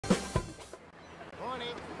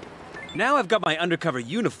Now I've got my undercover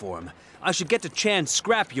uniform, I should get to Chan's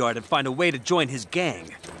scrapyard and find a way to join his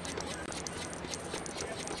gang.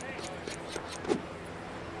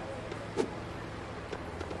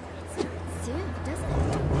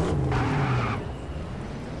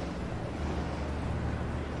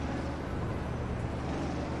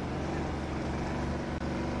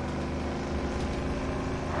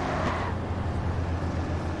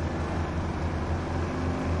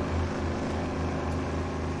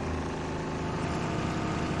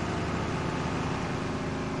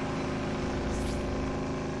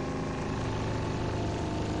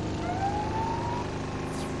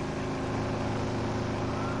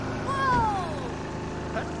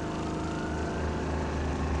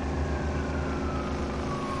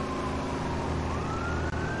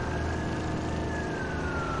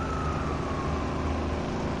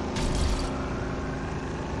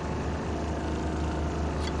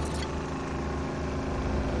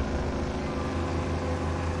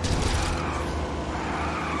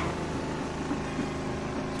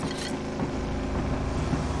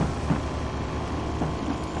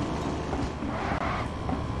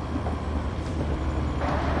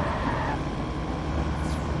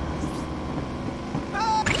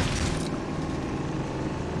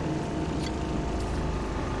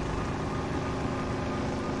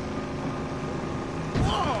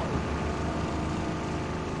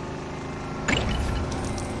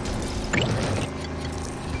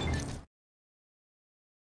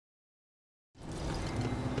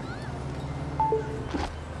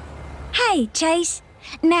 Hey, Chase.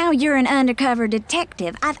 Now you're an undercover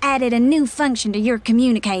detective. I've added a new function to your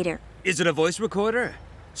communicator. Is it a voice recorder?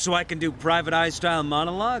 So I can do private eye-style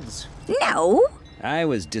monologues? No. I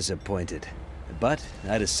was disappointed, but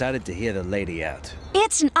I decided to hear the lady out.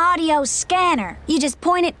 It's an audio scanner. You just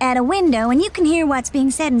point it at a window and you can hear what's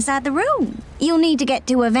being said inside the room. You'll need to get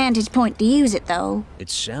to a vantage point to use it, though. It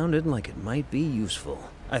sounded like it might be useful.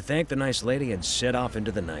 I thanked the nice lady and set off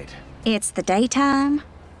into the night. It's the daytime.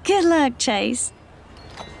 Good luck, Chase.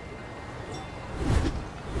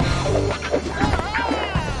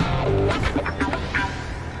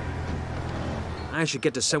 I should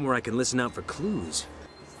get to somewhere I can listen out for clues.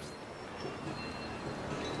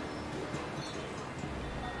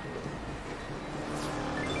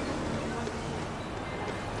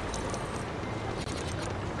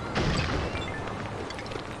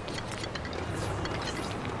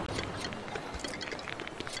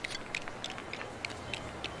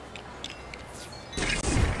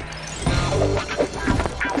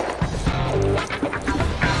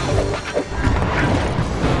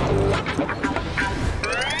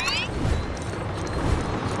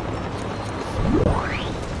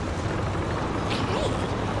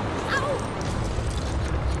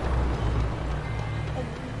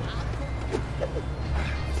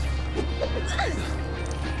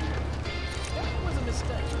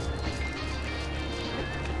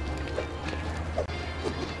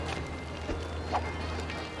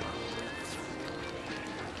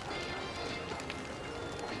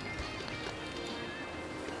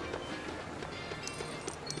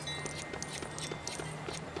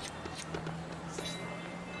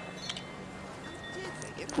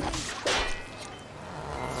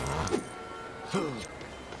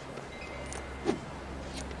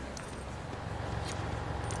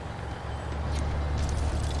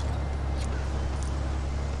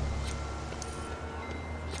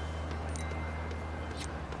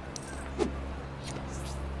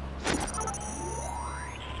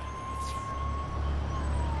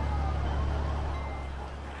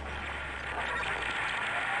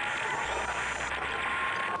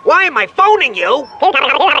 Why am I phoning you?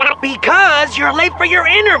 Because you're late for your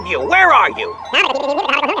interview. Where are you?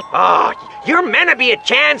 Oh, you're meant to be at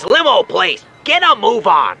Chan's limo place. Get a move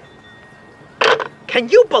on. Can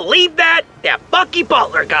you believe that? That Bucky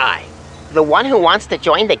Butler guy. The one who wants to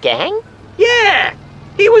join the gang? Yeah,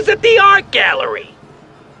 he was at the art gallery.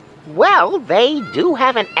 Well, they do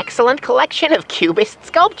have an excellent collection of Cubist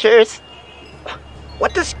sculptures.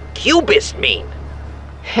 What does Cubist mean?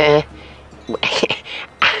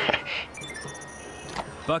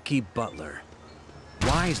 Bucky Butler.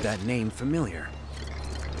 Why is that name familiar?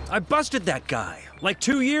 I busted that guy, like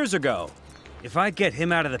 2 years ago. If I get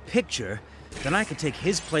him out of the picture, then I can take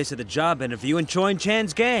his place at the job interview and join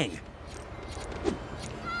Chan's gang.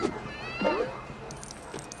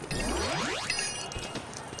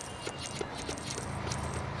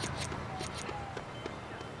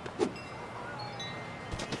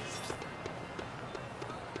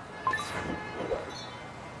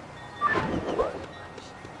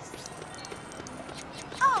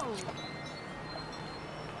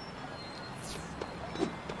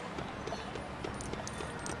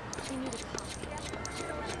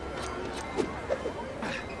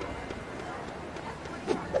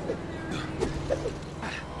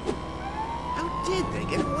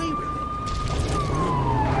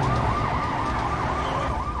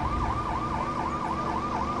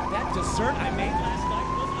 I made last night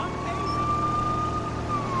was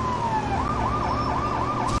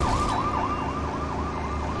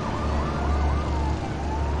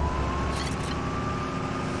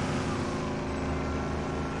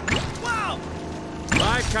amazing. Wow!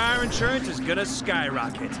 My car insurance is gonna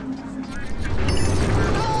skyrocket.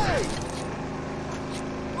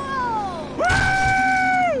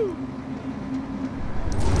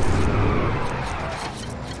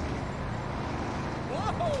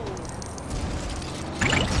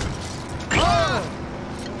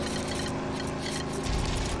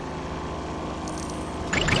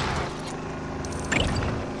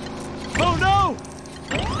 Oh no!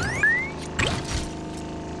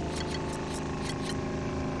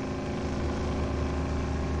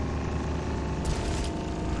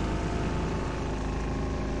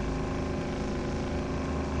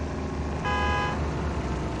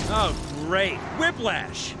 Oh, great.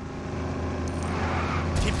 Whiplash!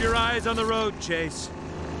 Keep your eyes on the road, Chase.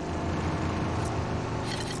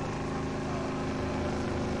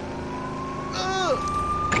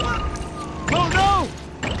 Oh no!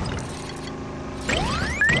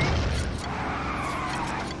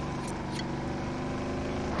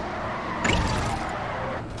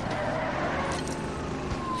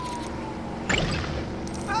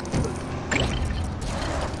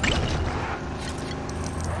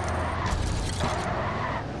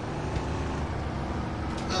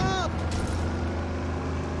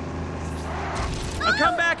 I'll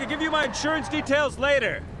come back and give you my insurance details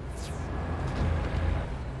later.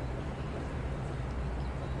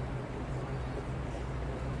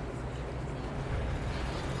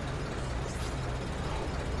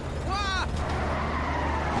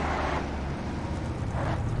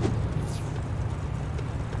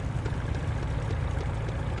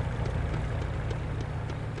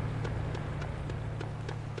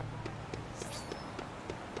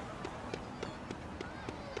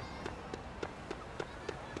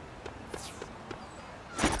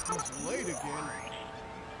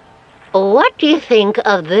 What do you think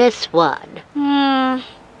of this one?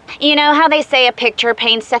 You know how they say a picture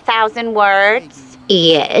paints 1,000 words?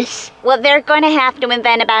 Yes. Well, they're going to have to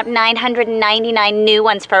invent about 999 new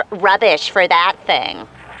ones for rubbish for that thing.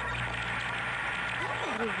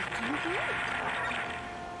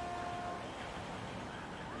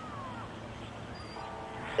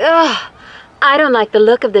 Ugh, I don't like the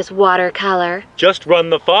look of this watercolor. Just run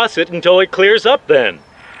the faucet until it clears up then.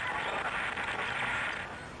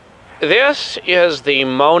 This is the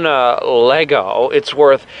Mona Lego. It's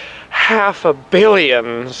worth 500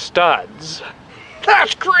 million studs.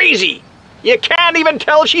 That's crazy! You can't even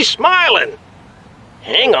tell she's smiling.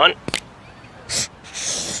 Hang on.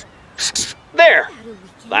 There.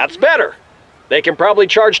 That's better. They can probably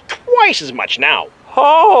charge twice as much now.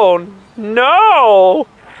 Oh, no!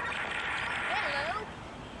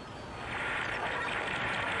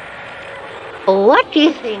 What do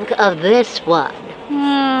you think of this one?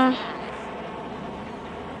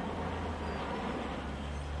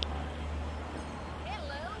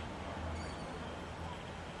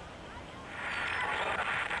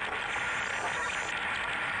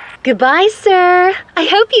 Goodbye, sir. I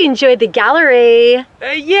hope you enjoyed the gallery.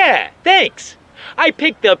 Yeah, thanks. I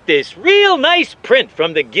picked up this real nice print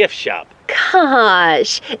from the gift shop.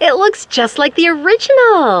 Gosh, it looks just like the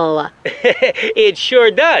original. It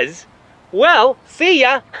sure does. Well, see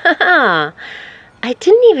ya. Haha. I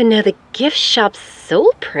didn't even know the gift shop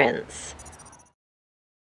sold prints.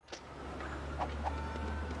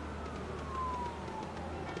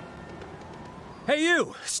 Hey,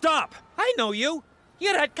 you! Stop! I know you!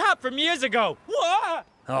 You're that cop from years ago! Whoa!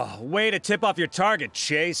 Oh, way to tip off your target,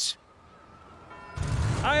 Chase.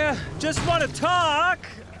 I, just want to talk.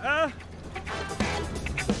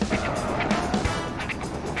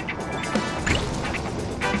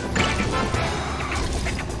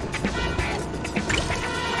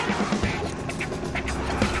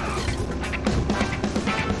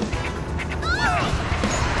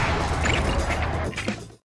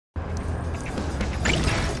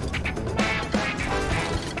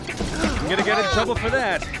 I'm gonna get in trouble for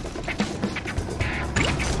that.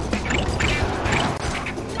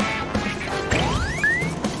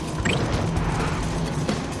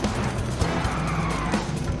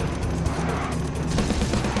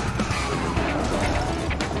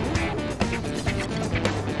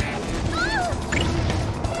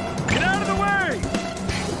 Get out of the way!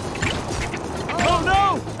 Oh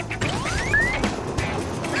no!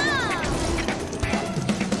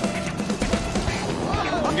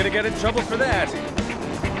 I'm gonna get in trouble for that.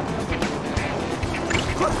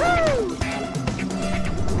 Woohoo!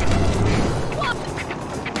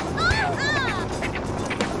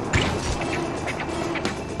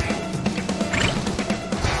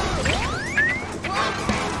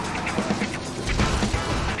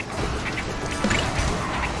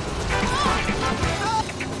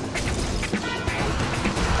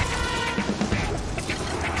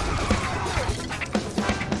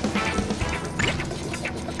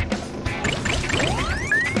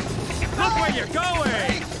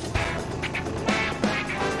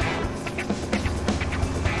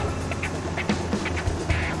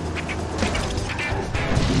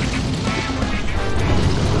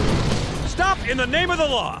 in the name of the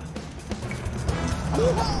law.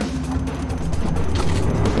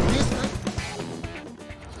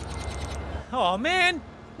 Oh, man.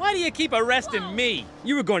 Why do you keep arresting me?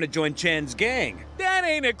 You were going to join Chan's gang. That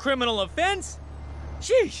ain't a criminal offense.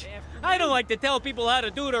 Sheesh. I don't like to tell people how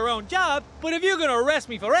to do their own job, but if you're gonna arrest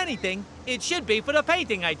me for anything, it should be for the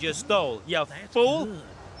painting I just stole, you fool. Good.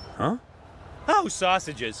 Huh? Oh,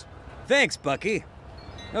 sausages. Thanks, Bucky.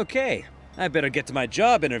 Okay, I better get to my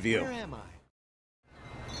job interview. Where am I?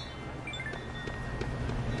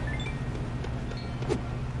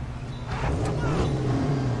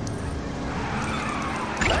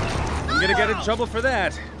 I'm gonna get in trouble for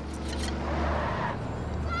that.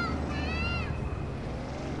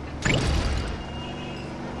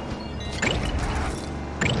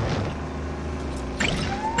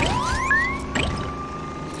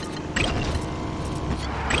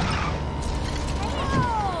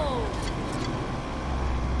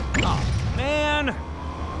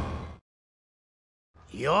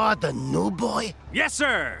 You're the new boy? Yes,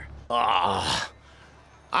 sir! Oh,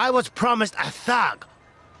 I was promised a thug.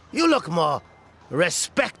 You look more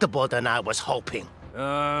respectable than I was hoping.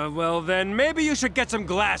 Well then, maybe you should get some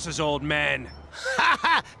glasses, old man.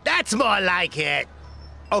 Haha, that's more like it.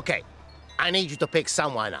 Okay, I need you to pick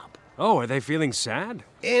someone up. Oh, are they feeling sad?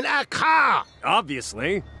 In a car!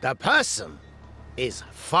 Obviously. The person is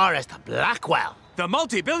Forrest Blackwell. The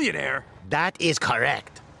multi-billionaire? That is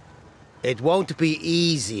correct. It won't be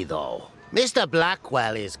easy, though. Mr.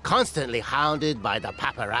 Blackwell is constantly hounded by the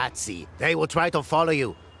paparazzi. They will try to follow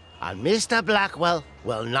you. And Mr. Blackwell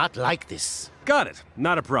will not like this. Got it.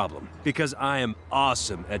 Not a problem. Because I am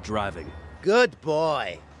awesome at driving. Good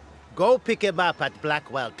boy. Go pick him up at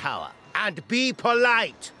Blackwell Tower. And be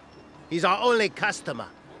polite. He's our only customer.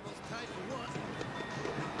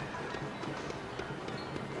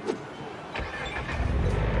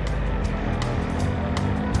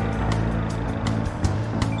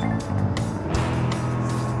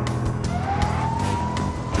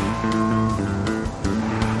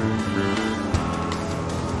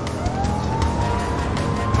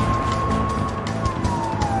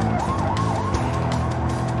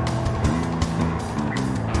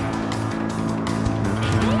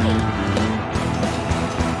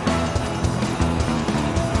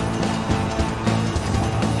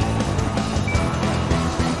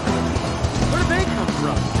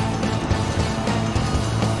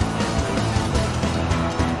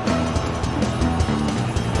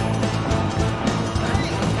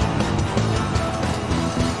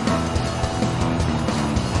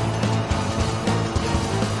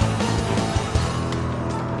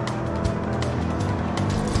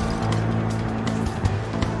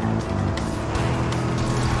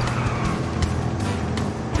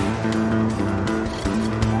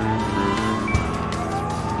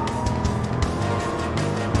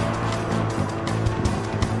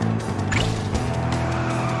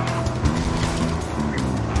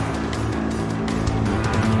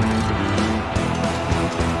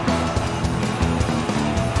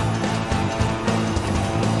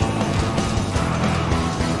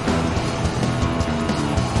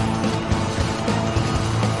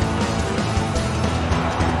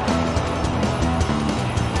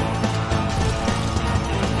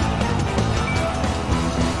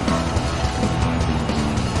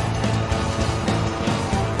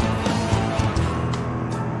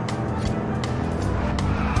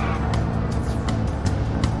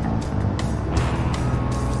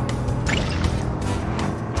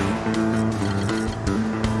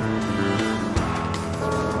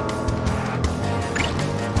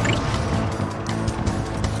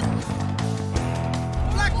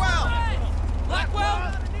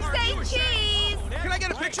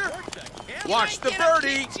 Watch the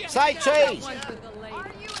birdie! Side change!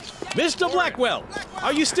 Mr. Blackwell,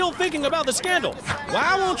 are you still thinking about the scandal?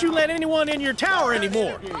 Why won't you let anyone in your tower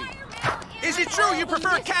anymore? Is it true you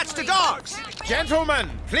prefer cats to dogs? Gentlemen,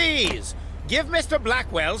 please, give Mr.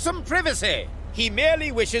 Blackwell some privacy. He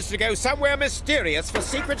merely wishes to go somewhere mysterious for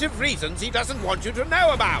secretive reasons he doesn't want you to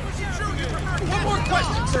know about. One more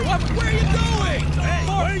question, sir. Where are you going? Hey,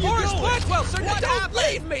 where are you Forrest going? Blackwell, sir, don't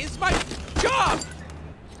leave me. It's my job.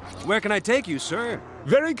 Where can I take you, sir?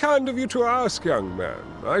 Very kind of you to ask, young man.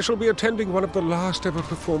 I shall be attending one of the last ever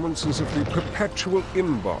performances of the Perpetual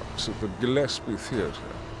Inbox at the Gillespie Theatre.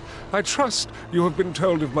 I trust you have been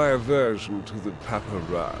told of my aversion to the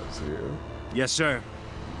paparazzi. Yes, sir.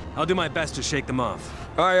 I'll do my best to shake them off.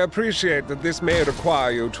 I appreciate that this may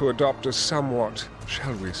require you to adopt a somewhat,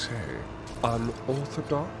 shall we say,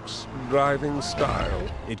 unorthodox driving style.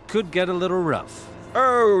 It could get a little rough.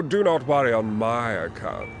 Oh, do not worry on my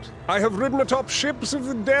account. I have ridden atop ships of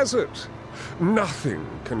the desert. Nothing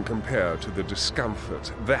can compare to the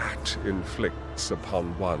discomfort that inflicts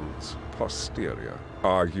upon one's posterior.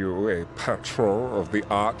 Are you a patron of the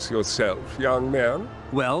arts yourself, young man?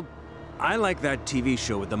 Well, I like that TV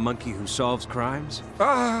show with the monkey who solves crimes.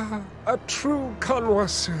 Ah, a true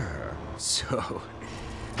connoisseur. So,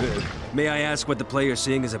 may I ask what the play you're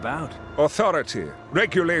seeing is about? Authority,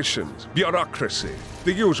 regulations, bureaucracy,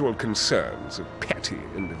 the usual concerns of petty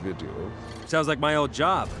individuals. Sounds like my old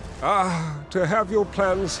job. Ah, to have your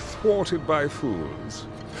plans thwarted by fools.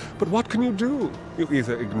 But what can you do? You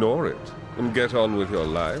either ignore it and get on with your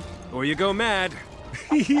life, or you go mad.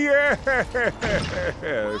 Yes!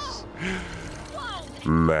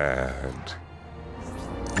 Mad.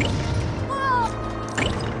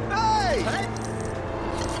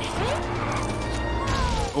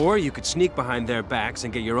 Or you could sneak behind their backs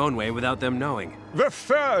and get your own way without them knowing. The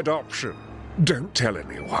third option. Don't tell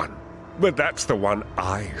anyone. But that's the one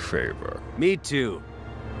I favor. Me too.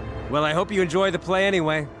 Well, I hope you enjoy the play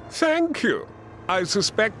anyway. Thank you. I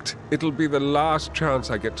suspect it'll be the last chance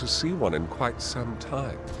I get to see one in quite some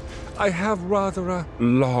time. I have rather a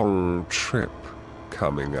long trip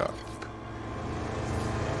coming up.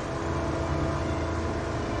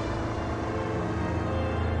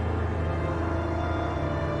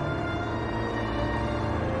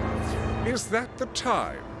 Is that the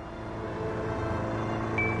time?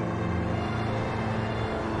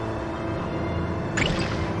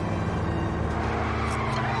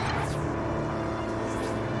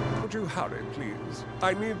 Would you hurry, please?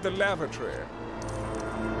 I need the lavatory.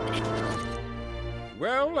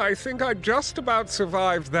 Well, I think I just about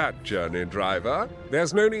survived that journey, driver.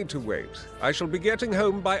 There's no need to wait. I shall be getting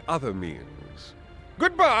home by other means.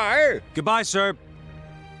 Goodbye! Goodbye, sir.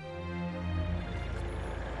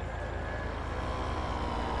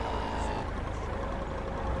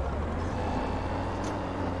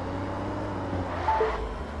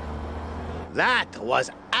 That was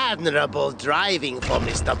admirable driving for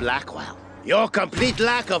Mr. Blackwell. Your complete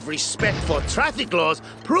lack of respect for traffic laws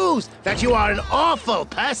proves that you are an awful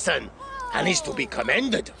person and is to be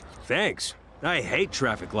commended. Thanks. I hate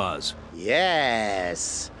traffic laws.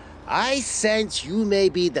 Yes. I sense you may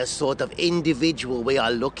be the sort of individual we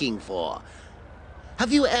are looking for.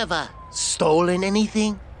 Have you ever stolen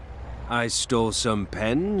anything? I stole some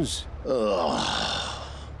pens. Ugh.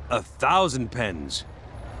 1,000 pens.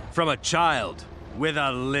 From a child with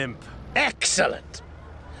a limp. Excellent.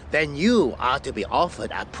 Then you are to be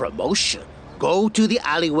offered a promotion. Go to the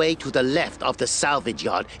alleyway to the left of the salvage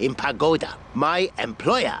yard in Pagoda. My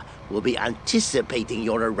employer will be anticipating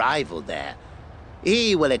your arrival there.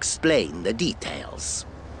 He will explain the details.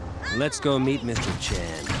 Let's go meet Mr.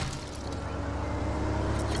 Chan.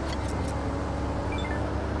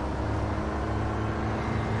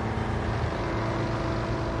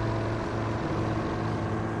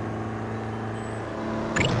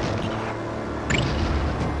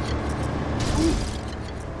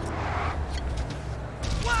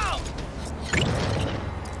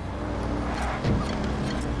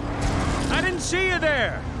 See you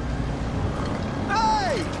there!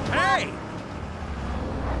 Hey! Hey!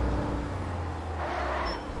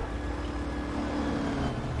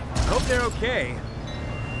 Hope they're okay.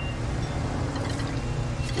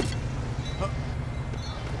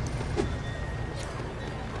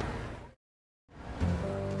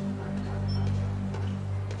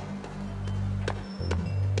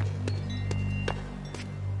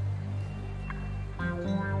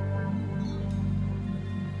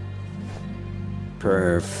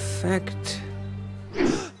 Perfect.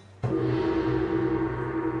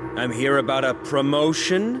 I'm here about a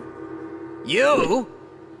promotion. You?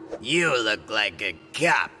 You look like a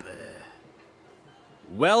cop.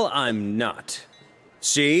 Well, I'm not.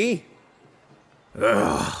 See?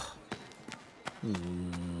 Ugh.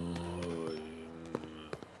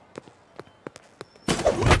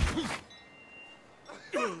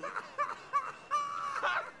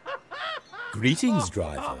 Greetings,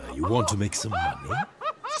 driver. You want to make some money?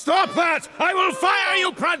 Stop that! I will fire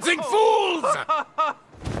you, prancing fools!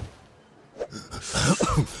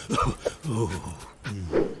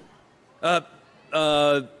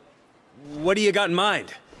 What do you got in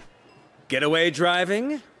mind? Getaway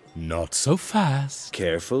driving? Not so fast.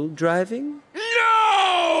 Careful driving?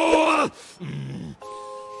 No!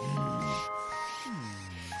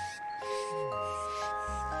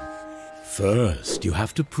 First, you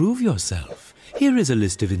have to prove yourself. Here is a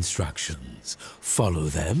list of instructions. Follow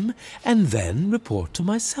them, and then report to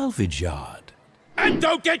my salvage yard. And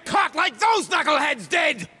don't get caught like those knuckleheads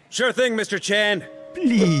did! Sure thing, Mr. Chan.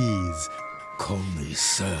 Please, call me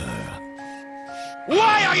sir.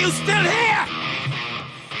 Why are you still here?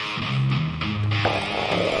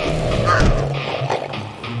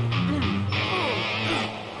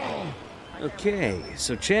 Okay,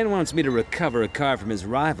 so Chan wants me to recover a car from his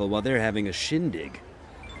rival while they're having a shindig.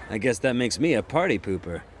 I guess that makes me a party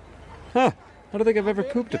pooper. Huh, I don't think I've ever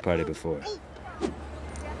pooped a party before.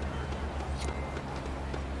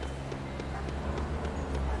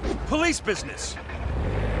 Police business!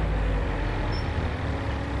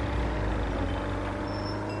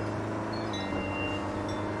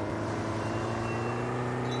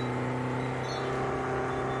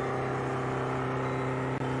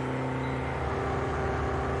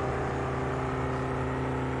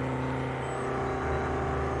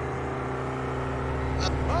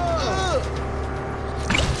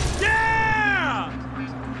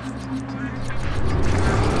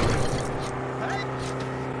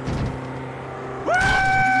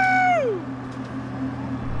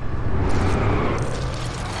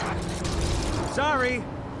 Sorry.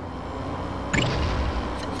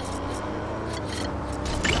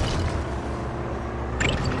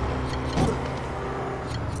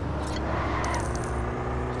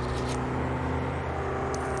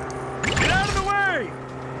 Get out of the way!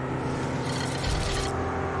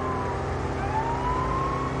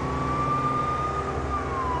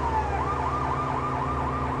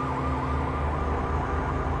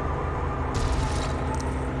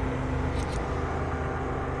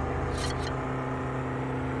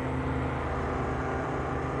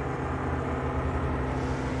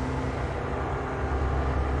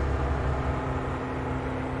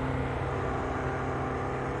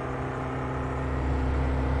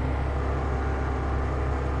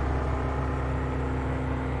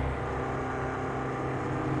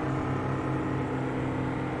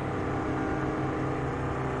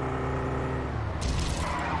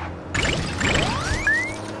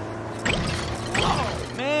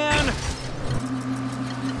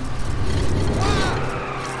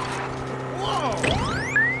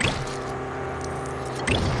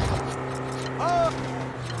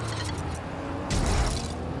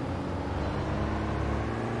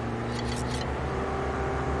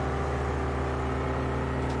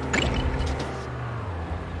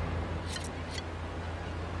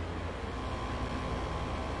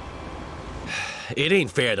 It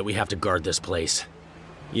ain't fair that we have to guard this place.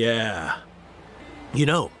 Yeah. You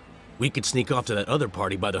know, we could sneak off to that other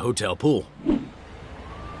party by the hotel pool.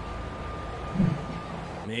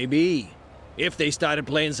 Maybe. If they started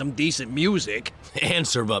playing some decent music. And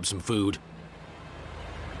serve up some food.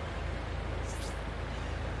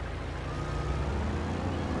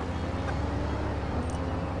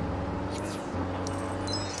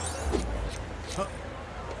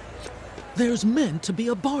 There's meant to be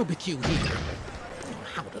a barbecue here.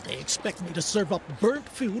 How do they expect me to serve up burnt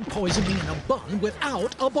food poisoning in a bun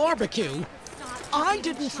without a barbecue? I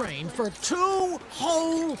didn't train for 2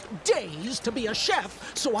 whole days to be a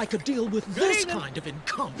chef so I could deal with this kind of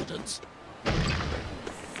incompetence.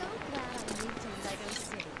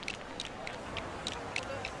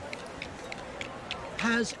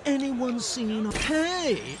 Has anyone seen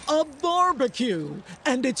a barbecue?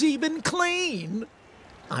 And it's even clean.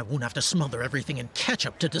 I won't have to smother everything in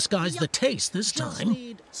ketchup to disguise the taste this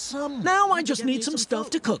time. Now I just need some stuff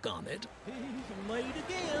to cook on it. Late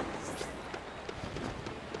again.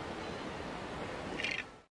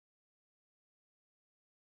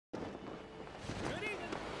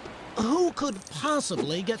 Who could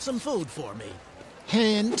possibly get some food for me?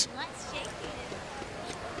 Hint.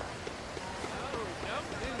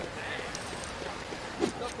 The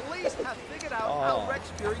police have figured out how Rex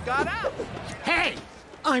Fury got out. Hey!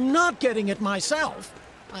 I'm not getting it myself.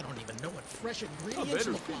 I don't even know what fresh ingredients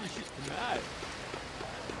look like.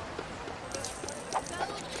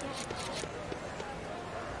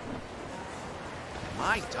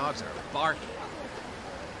 My dogs are barking.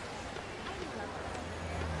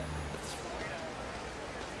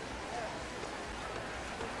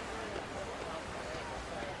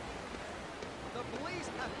 The police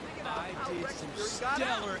have figured out how Rex Fury got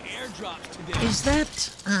out. Stellar airdrops today. Is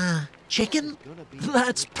that, chicken?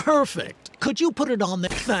 That's perfect. Could you put it on there?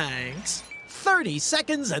 Thanks. 30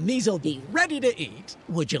 seconds and these'll be ready to eat.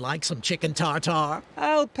 Would you like some chicken tartare?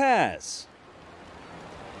 I'll pass.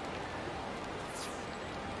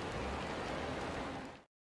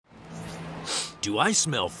 Do I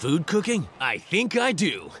smell food cooking? I think I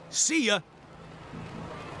do. See ya.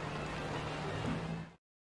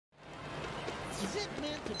 Is it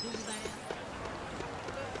meant to do that?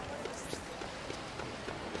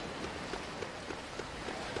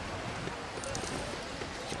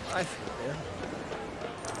 I feel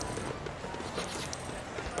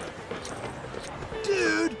you.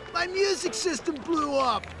 Dude, my music system blew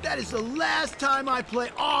up. That is the last time I play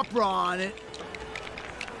opera on it.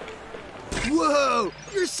 Whoa!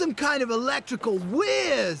 You're some kind of electrical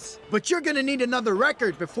whiz! But you're gonna need another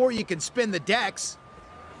record before you can spin the decks.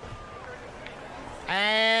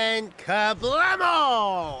 And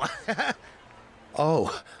kablamo!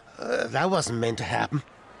 Oh, that wasn't meant to happen.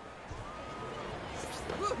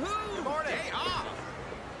 Good morning. Hey,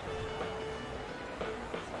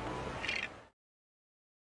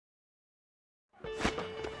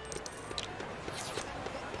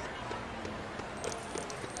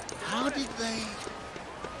 How did they...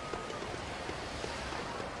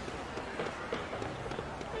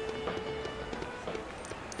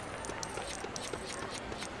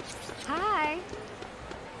 Hi.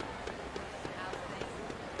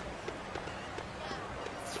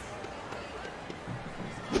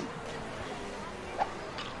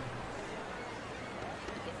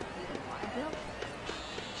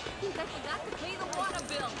 Think I forgot to pay the water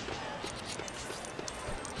bill.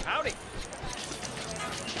 Howdy.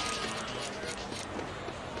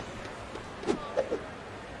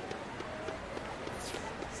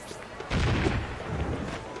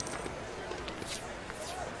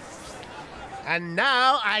 And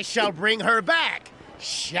now I shall bring her back.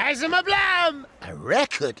 Shazam-a-blam! A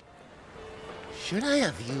record? Should I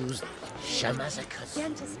have used Shamazakas?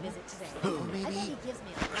 Dentist visit today. Or I bet maybe he gives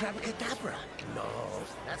me a Crabacadabra? No,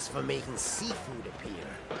 that's for making seafood appear.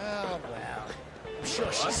 Oh, well. I'm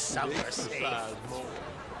sure she's somewhere safe.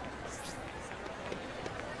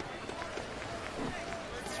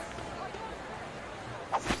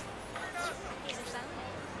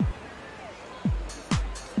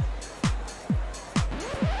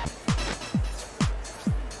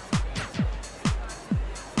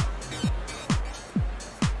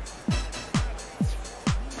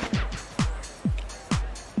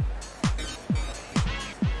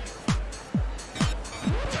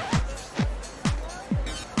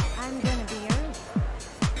 I'm gonna be early.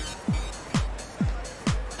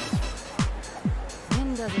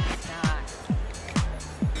 When does it start?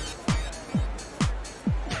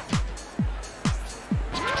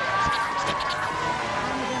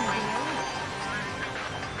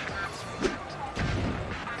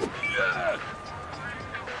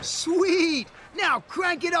 Sweet! Now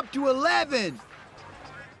crank it up to 11!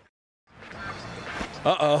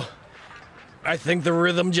 Uh-oh. I think the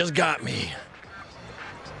rhythm just got me.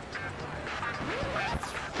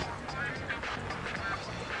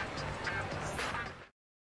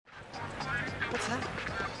 What's that?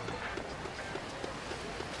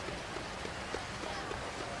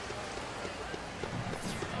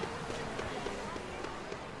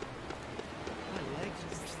 My legs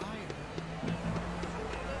are tired.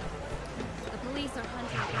 The police are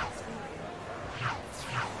hunting that school.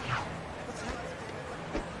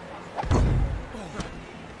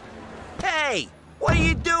 Hey, what are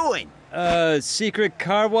you doing? Secret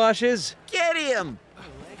car washes? Get him!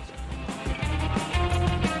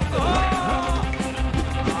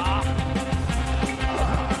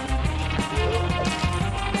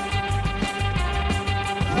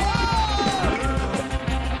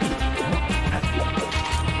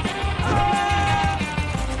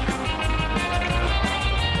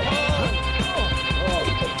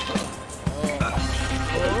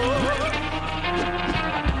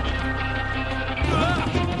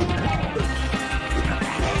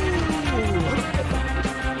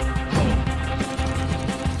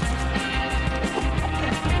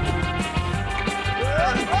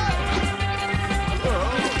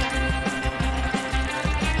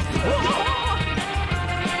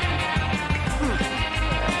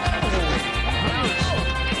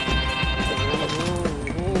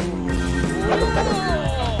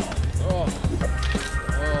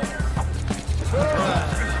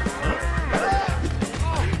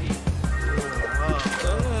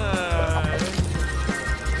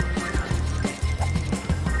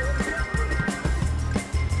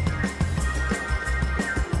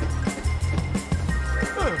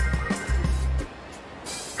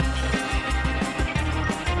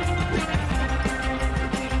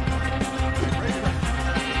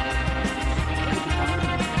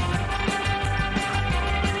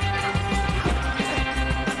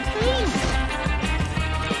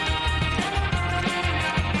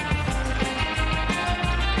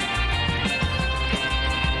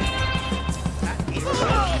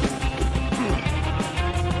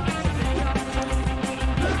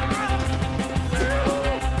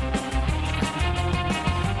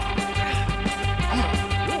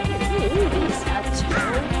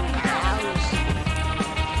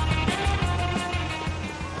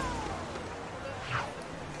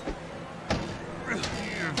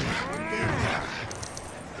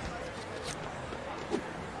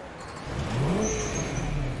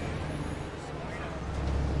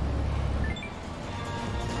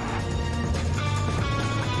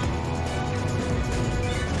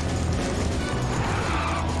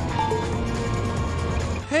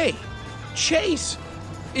 Chase,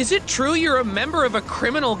 is it true you're a member of a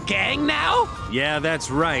criminal gang now? Yeah, that's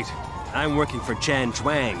right. I'm working for Chan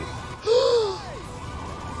Chuang.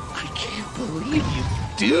 I can't believe you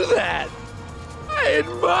do that. I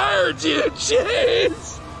admired you,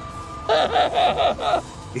 Chase.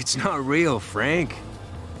 It's not real, Frank.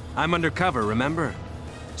 I'm undercover, remember?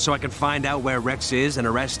 So I can find out where Rex is and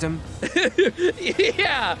arrest him?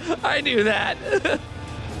 Yeah, I knew that.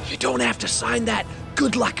 You don't have to sign that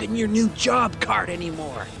good luck in your new job card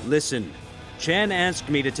anymore. Listen, Chan asked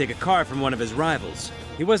me to take a car from one of his rivals.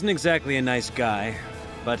 He wasn't exactly a nice guy,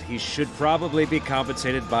 but he should probably be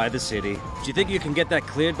compensated by the city. Do you think you can get that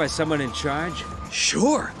cleared by someone in charge?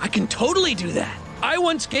 Sure, I can totally do that. I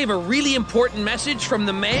once gave a really important message from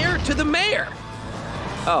the mayor to the mayor.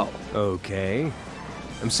 Oh. Okay.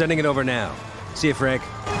 I'm sending it over now. See you, Frank.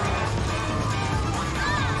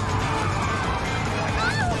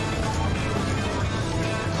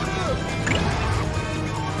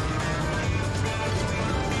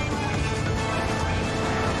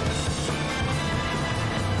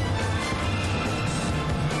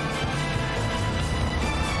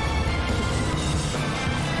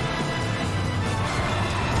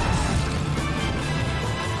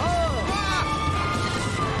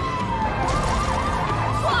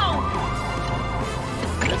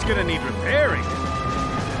 It's gonna need repairing.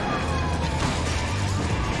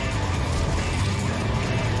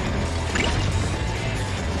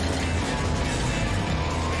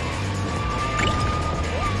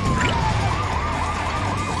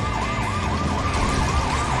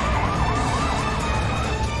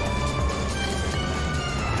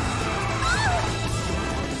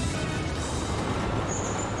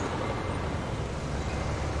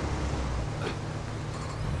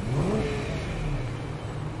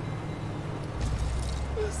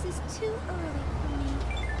 This is too early for me.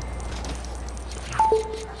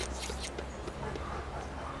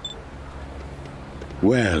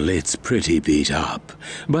 Well, it's pretty beat up,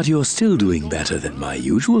 but you're still doing better than my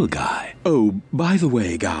usual guy. Oh, by the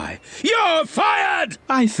way, guy, You're fired!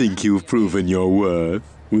 I think you've proven your worth.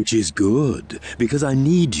 Which is good, because I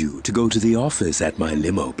need you to go to the office at my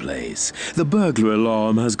limo place. The burglar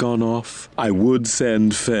alarm has gone off. I would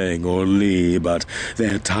send Feng or Lee, but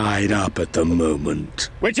they're tied up at the moment.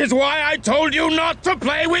 Which is why I told you not to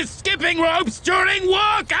play with skipping ropes during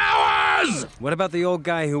work hours! What about the old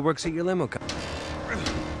guy who works at your limo company?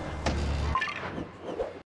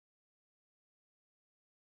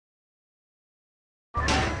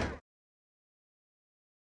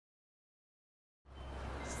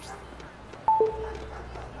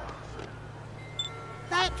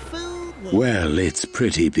 That food was... Well, it's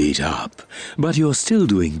pretty beat up, but you're still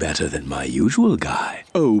doing better than my usual guy.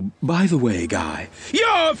 Oh, by the way, guy,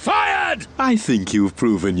 You're fired! I think you've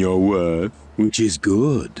proven your worth. Which is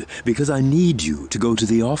good, because I need you to go to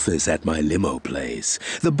the office at my limo place.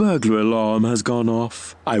 The burglar alarm has gone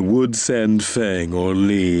off. I would send Feng or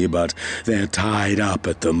Lee, but they're tied up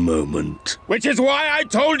at the moment. Which is why I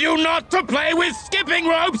told you not to play with skipping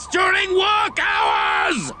ropes during work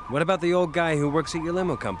hours! What about the old guy who works at your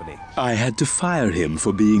limo company? I had to fire him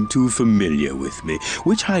for being too familiar with me,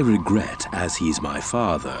 which I regret as he's my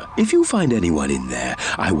father. If you find anyone in there,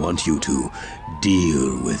 I want you to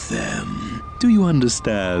deal with them. Do you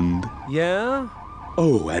understand? Yeah?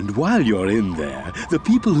 Oh, and while you're in there, the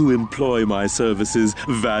people who employ my services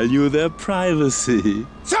value their privacy.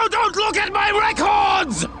 So don't look at my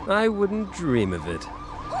records! I wouldn't dream of it. It's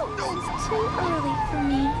too early for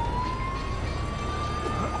me.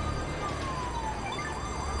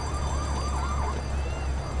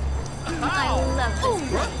 I love this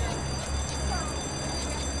place.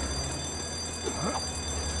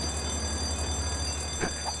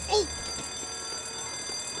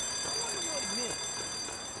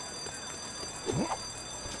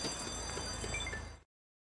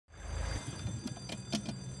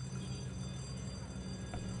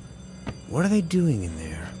 What are they doing in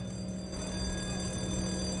there?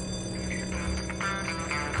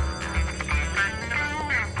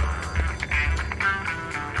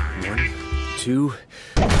 One, two...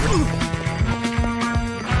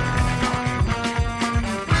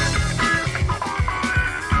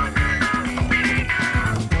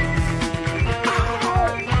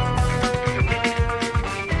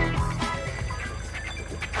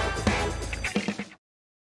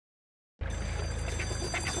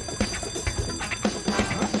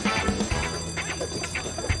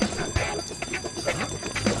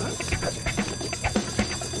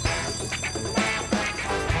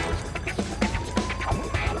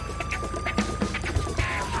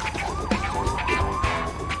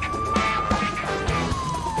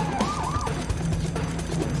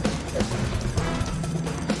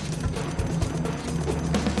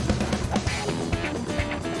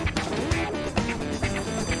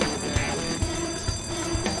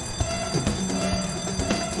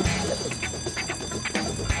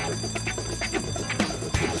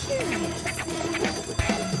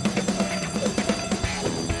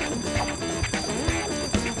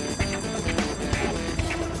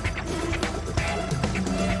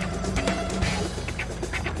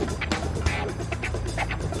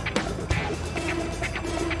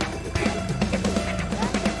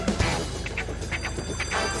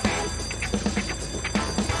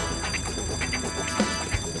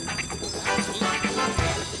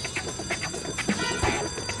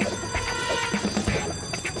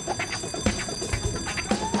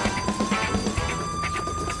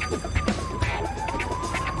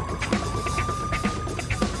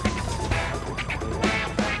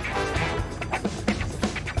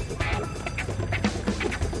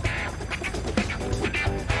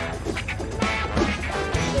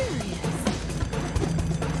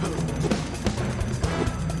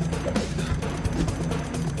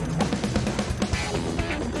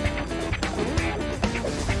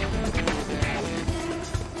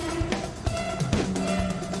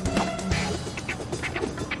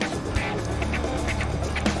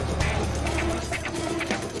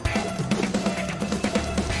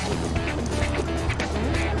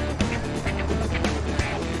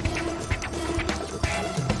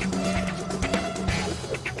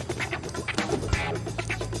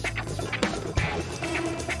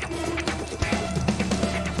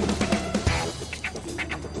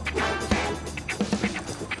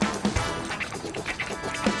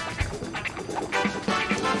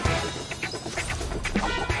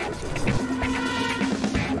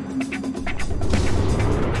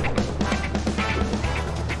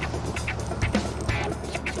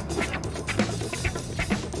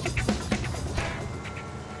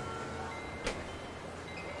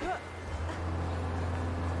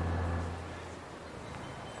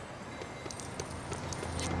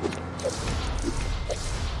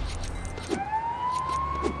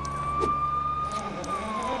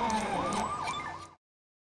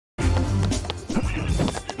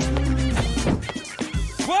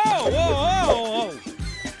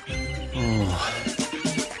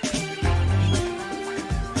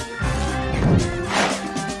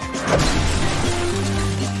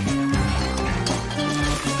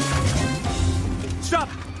 Stop!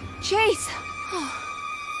 Chase!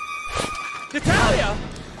 Natalia!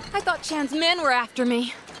 I thought Chan's men were after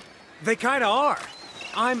me. They kinda are.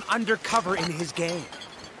 I'm undercover in his gang.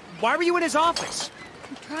 Why were you in his office?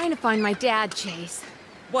 I'm trying to find my dad, Chase.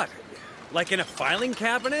 What? Like in a filing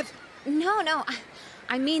cabinet? No.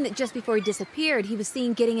 I mean that just before he disappeared, he was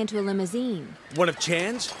seen getting into a limousine. One of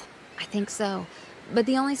Chan's? I think so. But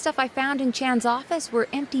the only stuff I found in Chan's office were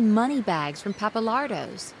empty money bags from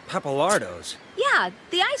Papalardo's. Papalardo's? Yeah,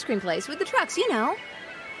 the ice cream place with the trucks, you know.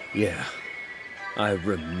 Yeah, I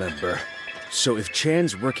remember. So if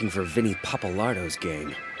Chan's working for Vinny Papalardo's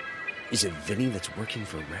gang, is it Vinny that's working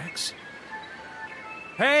for Rex?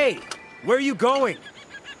 Hey! Where are you going?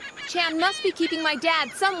 Chan must be keeping my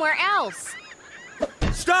dad somewhere else.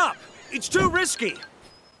 Stop! It's too risky!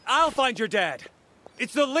 I'll find your dad.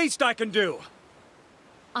 It's the least I can do.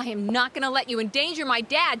 I am not gonna let you endanger my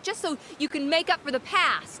dad just so you can make up for the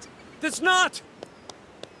past. That's not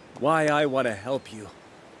why I want to help you.